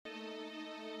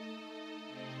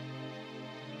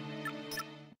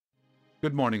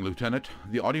Good morning, Lieutenant.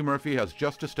 The Audie Murphy has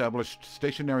just established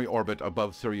stationary orbit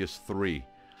above Sirius 3.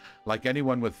 Like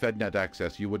anyone with FedNet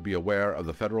access, you would be aware of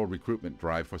the federal recruitment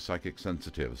drive for psychic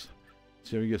sensitives.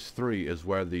 Sirius 3 is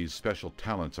where these special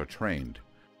talents are trained.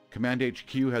 Command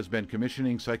HQ has been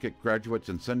commissioning psychic graduates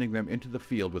and sending them into the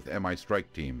field with MI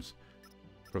strike teams.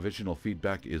 Provisional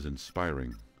feedback is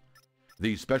inspiring.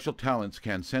 These special talents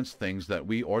can sense things that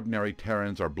we ordinary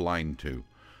Terrans are blind to.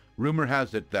 Rumor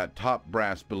has it that top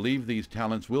brass believe these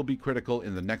talents will be critical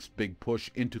in the next big push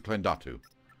into Klendathu.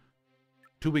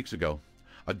 2 weeks ago,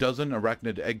 a dozen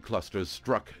arachnid egg clusters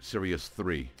struck Sirius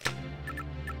 3.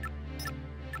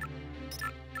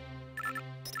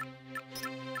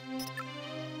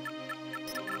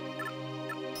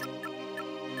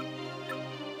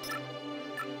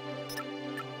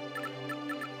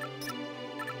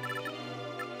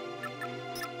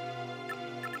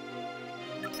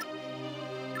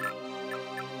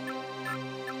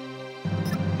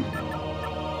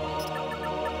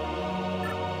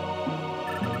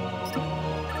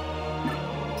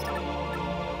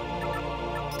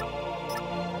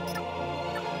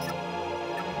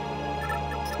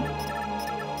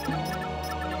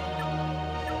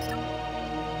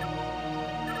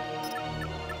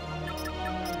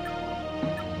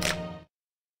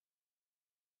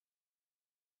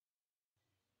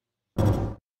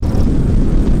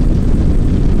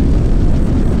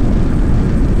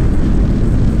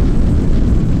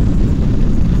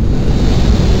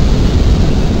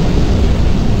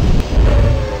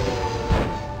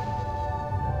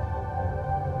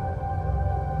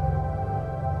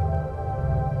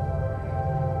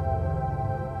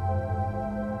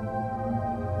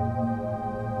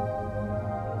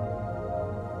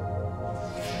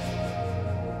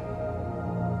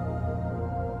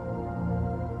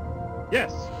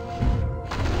 Yes.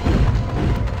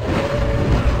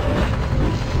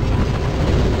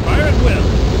 Fire at will.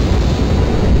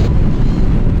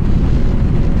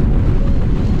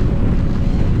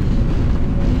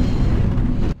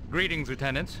 Greetings,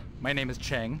 Lieutenant. My name is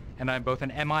Cheng, and I'm both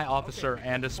an MI officer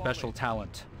and a special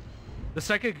talent. The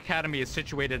Psychic Academy is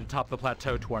situated atop the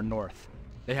plateau to our north.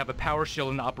 They have a power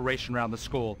shield in operation around the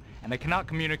school, and I cannot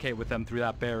communicate with them through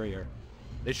that barrier.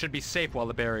 They should be safe while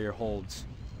the barrier holds.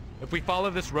 If we follow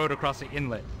this road across the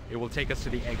inlet, it will take us to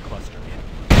the egg cluster.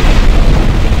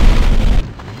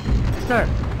 Sir,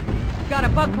 got a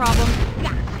bug problem.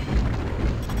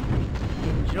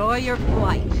 Enjoy your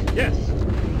flight. Yes.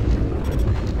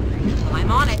 I'm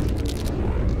on it.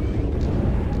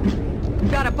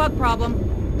 Got a bug problem.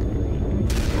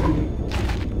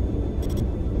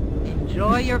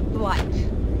 Enjoy your flight.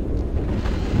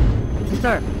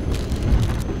 Sir.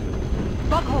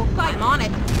 Bug hole sight. I'm on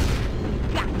it.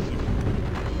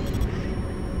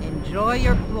 Enjoy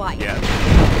your flight. Yes.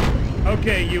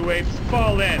 Okay, you apes,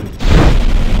 fall in.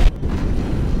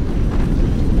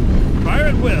 Fire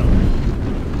at will.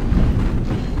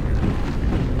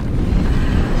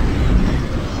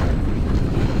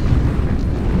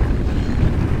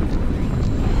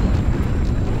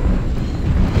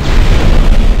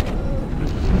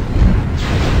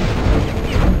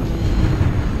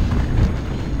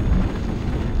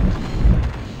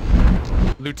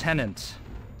 Lieutenant,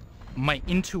 my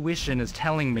intuition is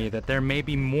telling me that there may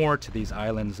be more to these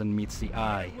islands than meets the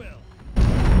eye.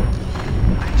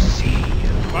 I see you.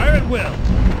 Fire at will.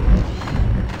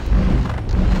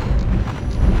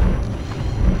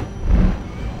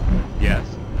 Yes.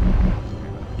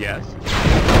 Yes.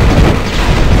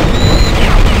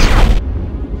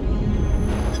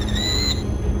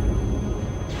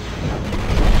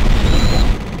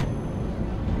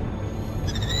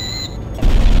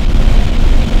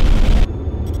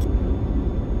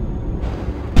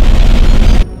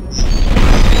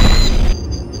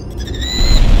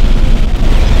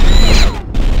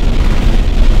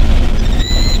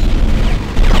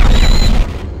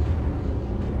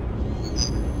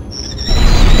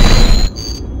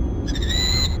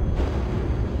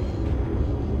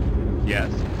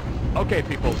 Yes. Okay,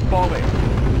 people, fall in.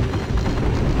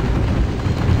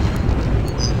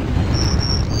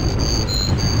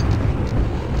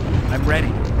 I'm ready.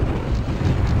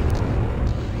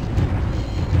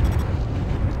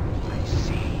 I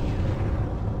see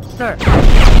you. Sir.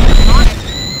 I'm on it.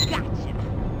 Gotcha.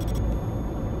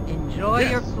 Enjoy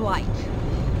your flight.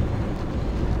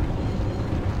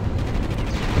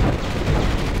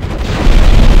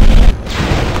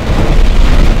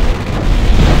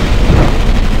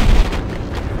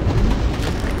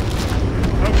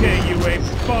 Okay, you apes,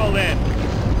 fall in.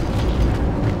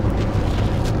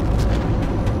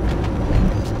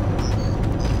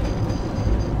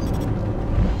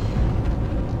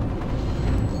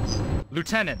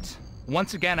 Lieutenant,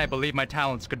 once again I believe my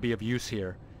talents could be of use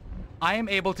here. I am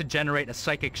able to generate a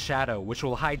psychic shadow which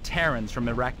will hide Terrans from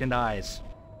arachnid eyes.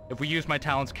 If we use my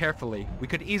talents carefully, we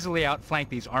could easily outflank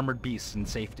these armored beasts in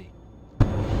safety.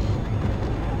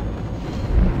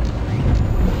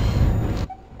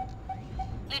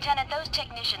 Lieutenant, those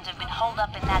technicians have been holed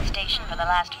up in that station for the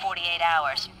last 48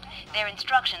 hours. Their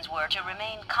instructions were to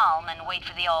remain calm and wait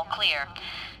for the all clear.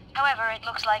 However, it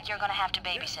looks like you're gonna have to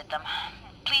babysit them.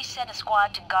 Please send a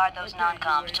squad to guard those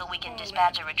non-coms till we can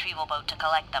dispatch a retrieval boat to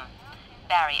collect them.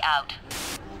 Barry out.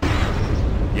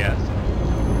 Yes.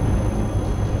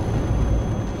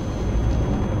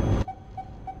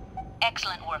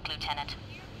 Excellent work, Lieutenant.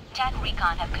 TAC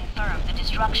Recon have confirmed the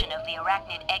destruction of the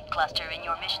arachnid egg cluster in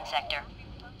your mission sector.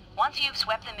 Once you've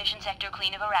swept the mission sector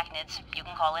clean of arachnids, you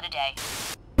can call it a day.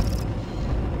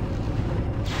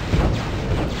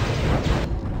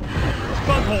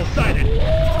 Bunghole sighted!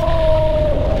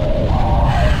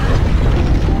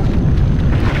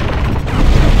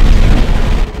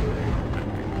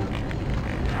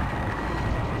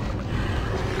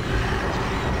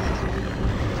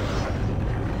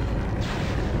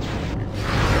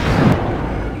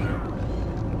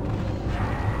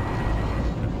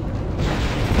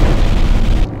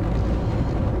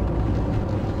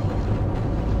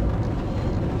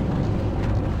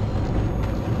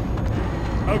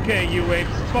 Okay, you apes,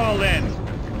 fall in!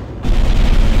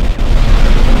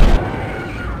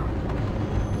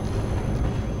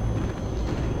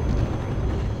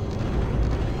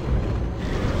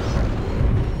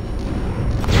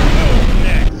 Move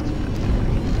next!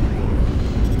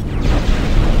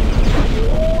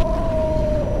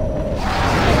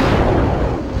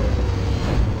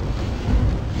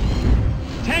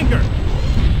 Tanker!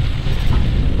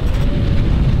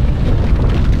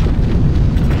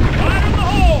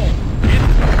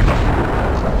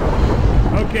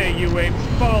 Okay, you apes,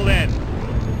 fall in.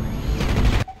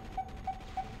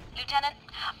 Lieutenant,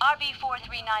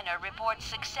 RB-439er reports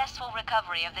successful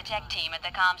recovery of the tech team at the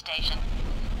comm station.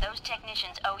 Those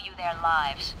technicians owe you their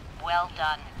lives. Well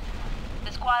done.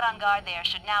 The squad on guard there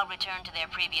should now return to their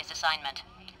previous assignment.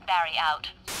 Barry out.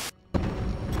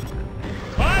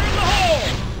 Fire in the hole!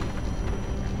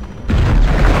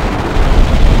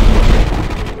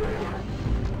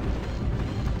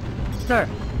 Sir.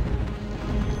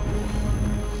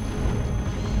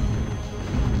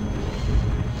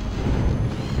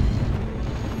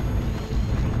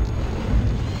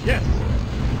 Yes.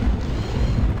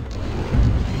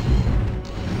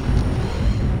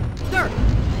 Sir!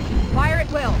 Fire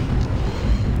at will!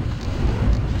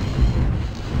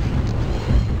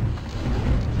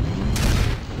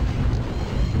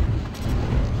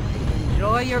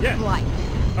 Enjoy your Yes. flight.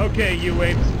 Okay, you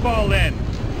apes, fall in.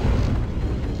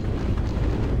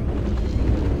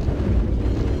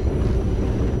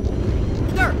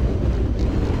 Sir!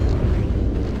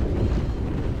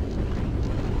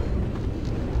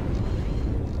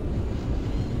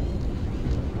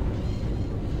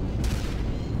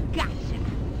 Gotcha.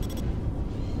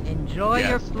 Enjoy Yes.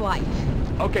 your flight.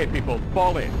 Okay, people,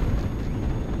 fall in.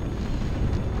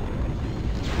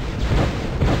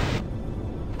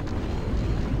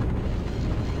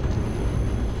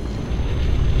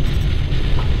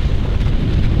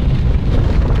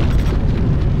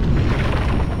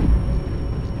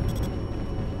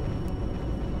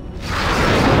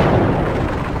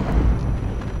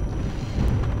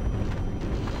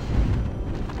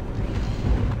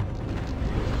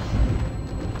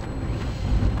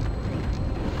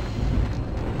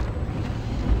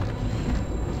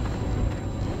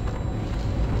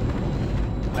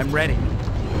 I'm ready.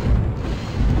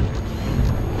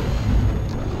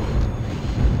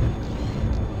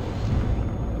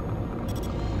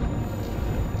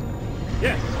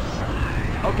 Yes.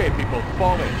 Okay, people,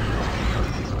 fall in.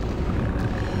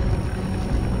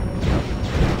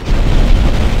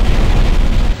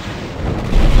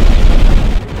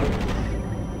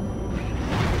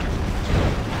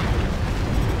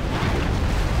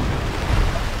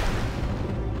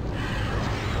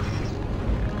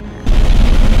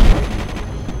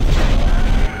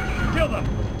 Kill them!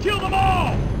 Kill them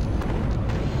all!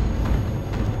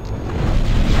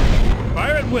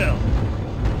 Fire at will!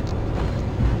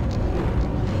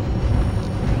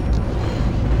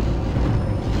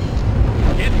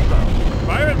 Hit them!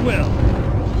 Fire at will!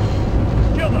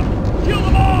 Kill them! Kill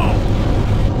them all!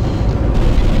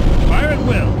 Fire at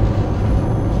will!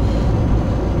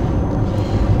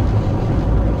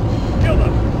 Kill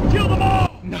them! Kill them all!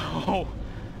 No!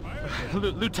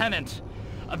 Lieutenant,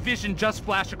 a vision just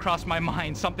flashed across my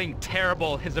mind. Something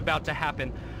terrible is about to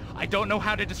happen. I don't know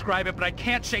how to describe it, but I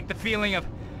can't shake the feeling of...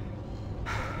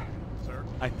 Sir?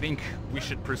 I think we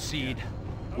should proceed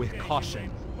with caution.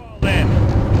 Fall in.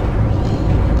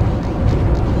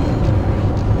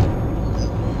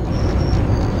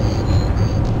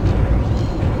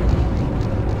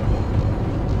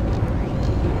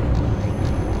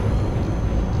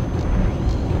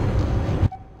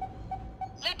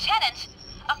 Lieutenant,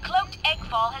 a cloaked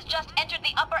eggfall has just entered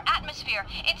the upper atmosphere.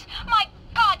 It's... my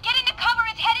God, get into cover!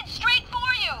 It's headed straight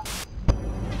for you!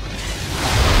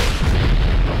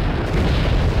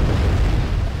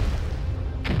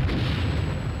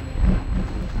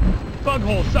 Bug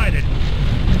hole sighted.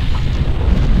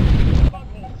 Bug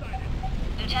hole sighted.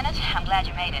 Lieutenant, I'm glad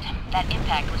you made it. That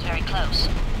impact was very close.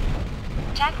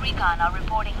 TAC Recon are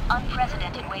reporting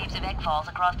unprecedented waves of eggfalls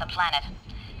across the planet.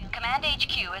 Command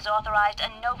HQ has authorized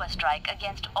a Nova strike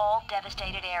against all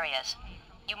devastated areas.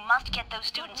 You must get those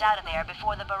students out of there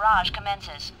before the barrage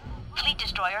commences. Fleet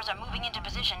destroyers are moving into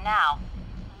position now.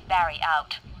 Barry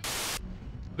out.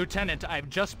 Lieutenant, I've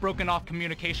just broken off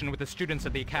communication with the students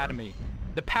at the Academy.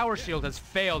 The power shield has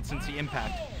failed since the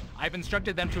impact. I've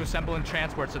instructed them to assemble in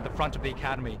transports at the front of the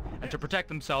Academy and to protect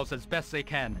themselves as best they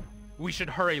can. We should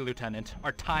hurry, Lieutenant.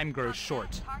 Our time grows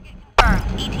short. Target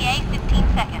confirmed. ETA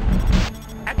 15 seconds.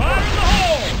 Fire in the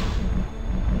hole!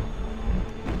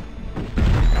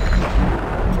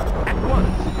 At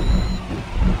once.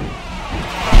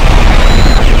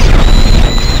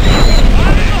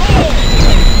 Fire in the hole!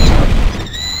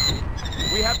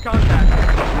 We have contact.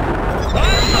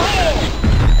 Fire in the hole!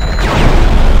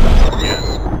 Yes.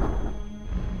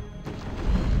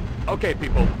 Okay,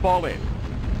 people, fall in.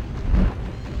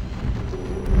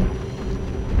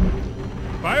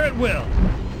 Fire at will.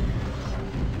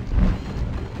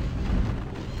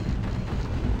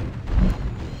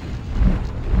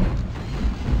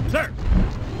 Sir!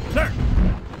 Sir!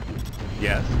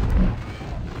 Yes.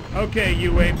 Okay,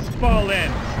 you apes, fall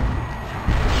in.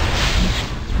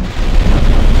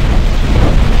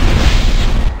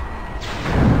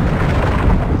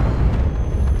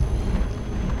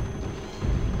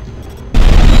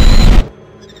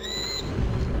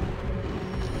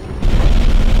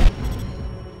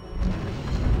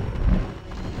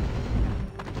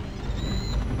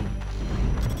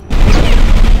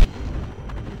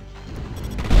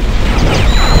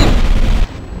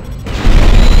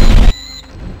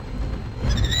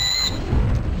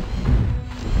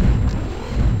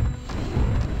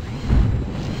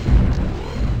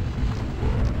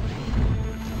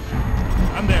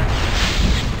 I'm there.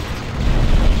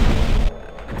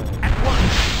 At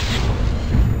once.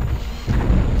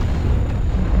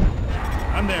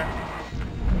 I'm there.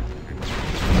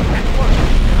 At once.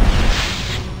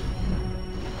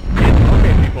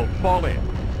 Okay, people, fall in.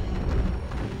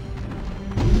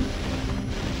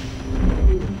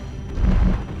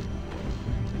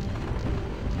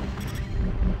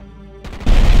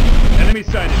 Enemy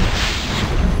sighted.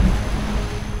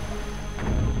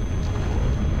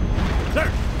 Sir!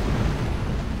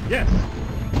 Yes.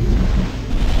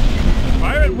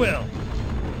 Fire at will.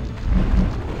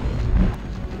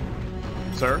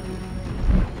 Sir?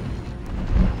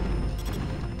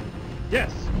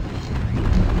 Yes.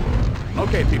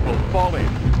 Okay, people, fall in.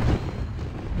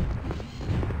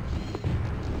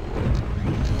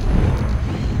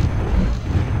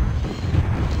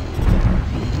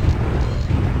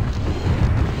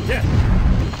 Yes.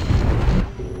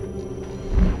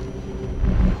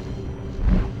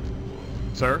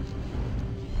 Sir?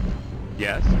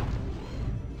 Yes.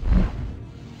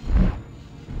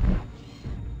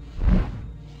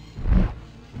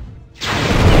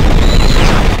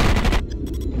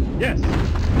 Yes.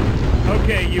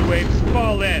 Okay, you apes,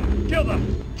 fall in. Kill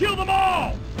them! Kill them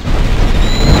all!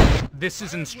 This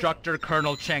is Instructor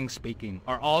Colonel Cheng speaking.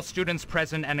 Are all students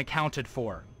present and accounted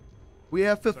for? We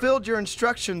have fulfilled your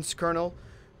instructions, Colonel.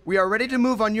 We are ready to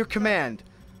move on your command.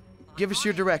 Give us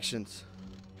your directions.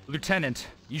 Lieutenant,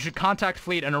 you should contact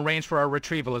Fleet and arrange for our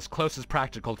retrieval as close as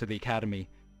practical to the Academy.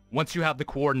 Once you have the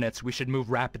coordinates, we should move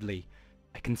rapidly.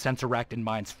 I can sense arachnid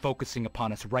minds focusing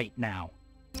upon us right now.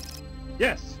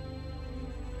 Yes.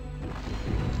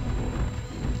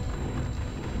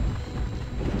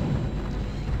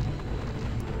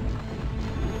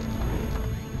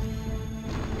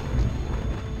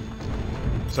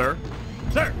 Sir?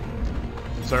 Sir!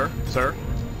 Sir? Sir?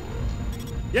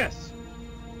 Yes.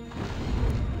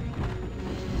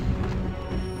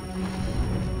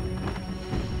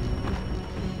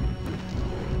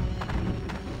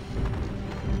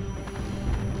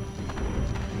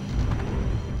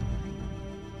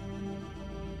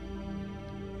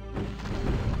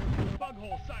 Bug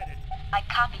hole sighted. I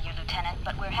copy you, Lieutenant,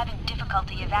 but we're having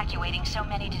difficulty evacuating so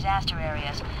many disaster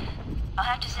areas. I'll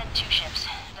have to send 2 ships.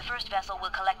 The first vessel will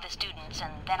collect the students,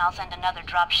 and then I'll send another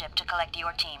dropship to collect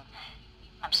your team.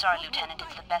 I'm sorry, Lieutenant,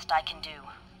 it's the best I can do.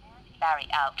 Barry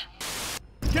out.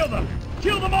 Kill them!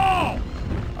 Kill them all!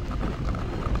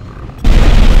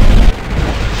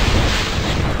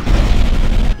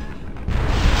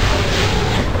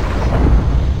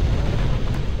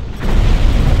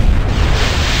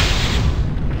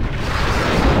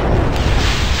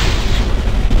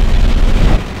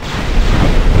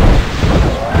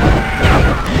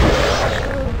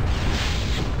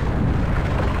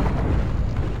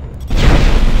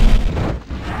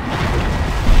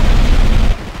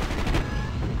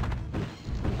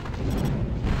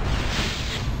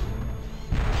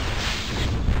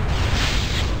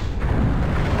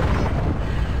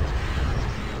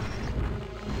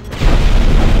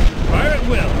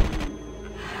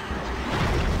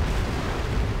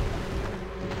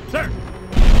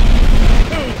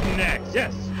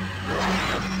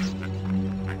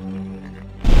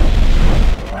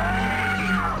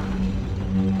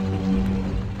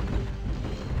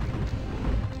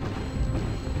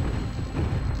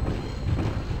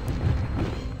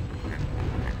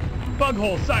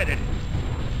 Bunghole sighted!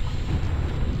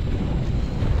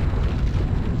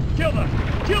 Kill them!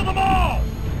 Kill them all!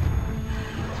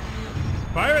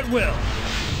 Fire at will!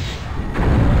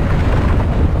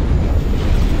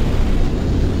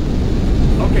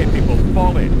 Okay, people,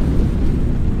 fall in.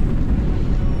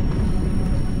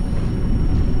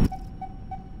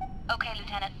 Okay,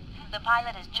 Lieutenant. The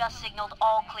pilot has just signaled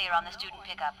all clear on the student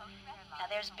pickup. Now,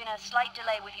 there's been a slight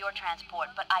delay with your transport,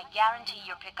 but I guarantee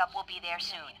your pickup will be there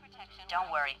soon. Don't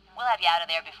worry. We'll have you out of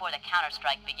there before the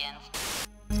counterstrike begins.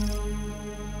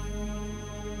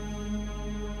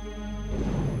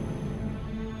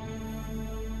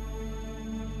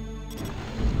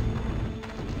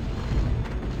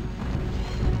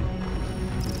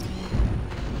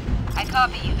 I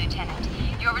copy you, Lieutenant.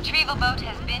 Your retrieval boat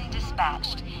has been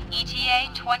dispatched.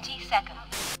 ETA 20 seconds.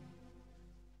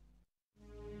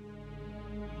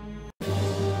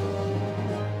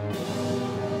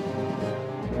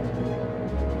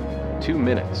 Two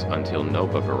minutes until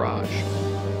Nova Barrage.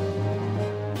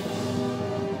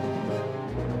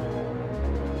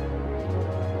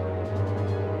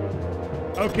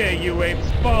 Okay, you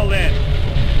apes, fall in!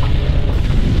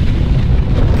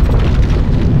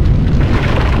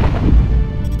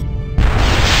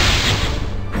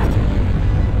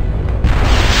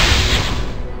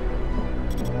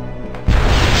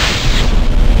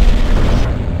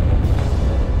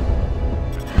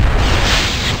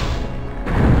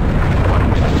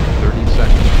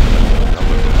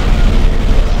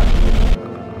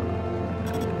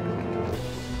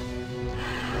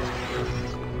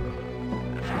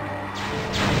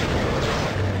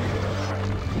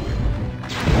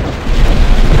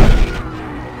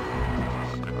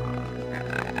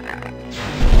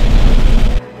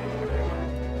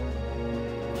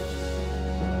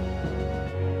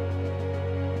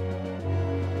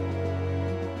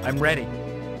 I'm ready.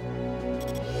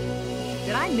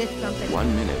 Did I miss something?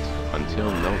 1 minute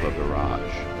until Nova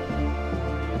Barrage.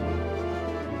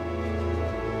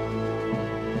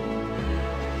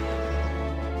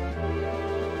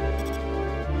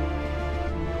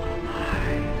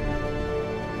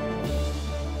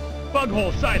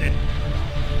 Bunghole sighted!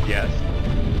 Yes?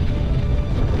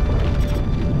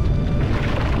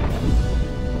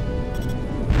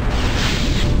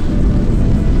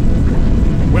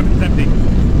 Weapons empty.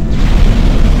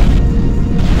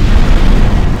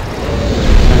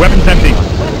 Weapons empty.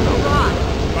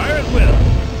 Fire at will.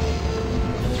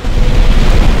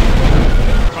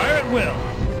 Fire at will.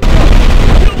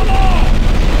 Kill them all!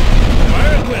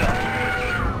 Fire at will.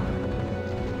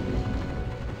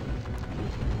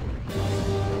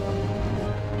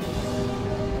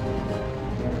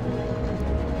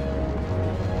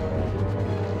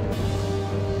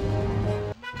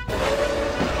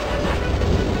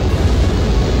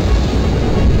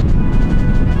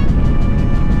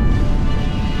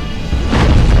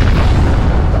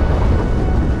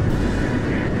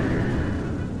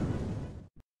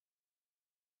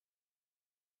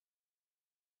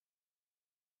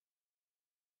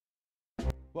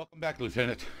 Welcome back,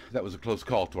 Lieutenant. That was a close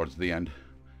call towards the end.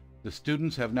 The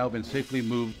students have now been safely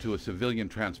moved to a civilian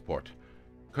transport.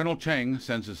 Colonel Cheng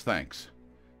sends his thanks.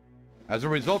 As a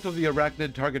result of the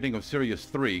arachnid targeting of Sirius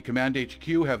 3, Command HQ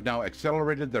have now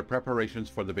accelerated their preparations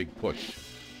for the big push.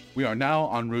 We are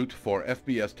now en route for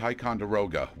FBS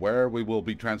Ticonderoga, where we will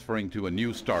be transferring to a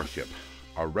new Starship.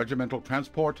 Our regimental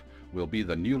transport will be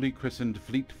the newly christened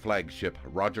fleet flagship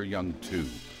Roger Young 2.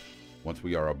 Once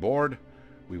we are aboard,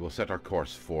 we will set our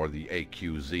course for the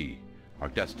AQZ. Our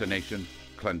destination,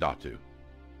 Klendathu.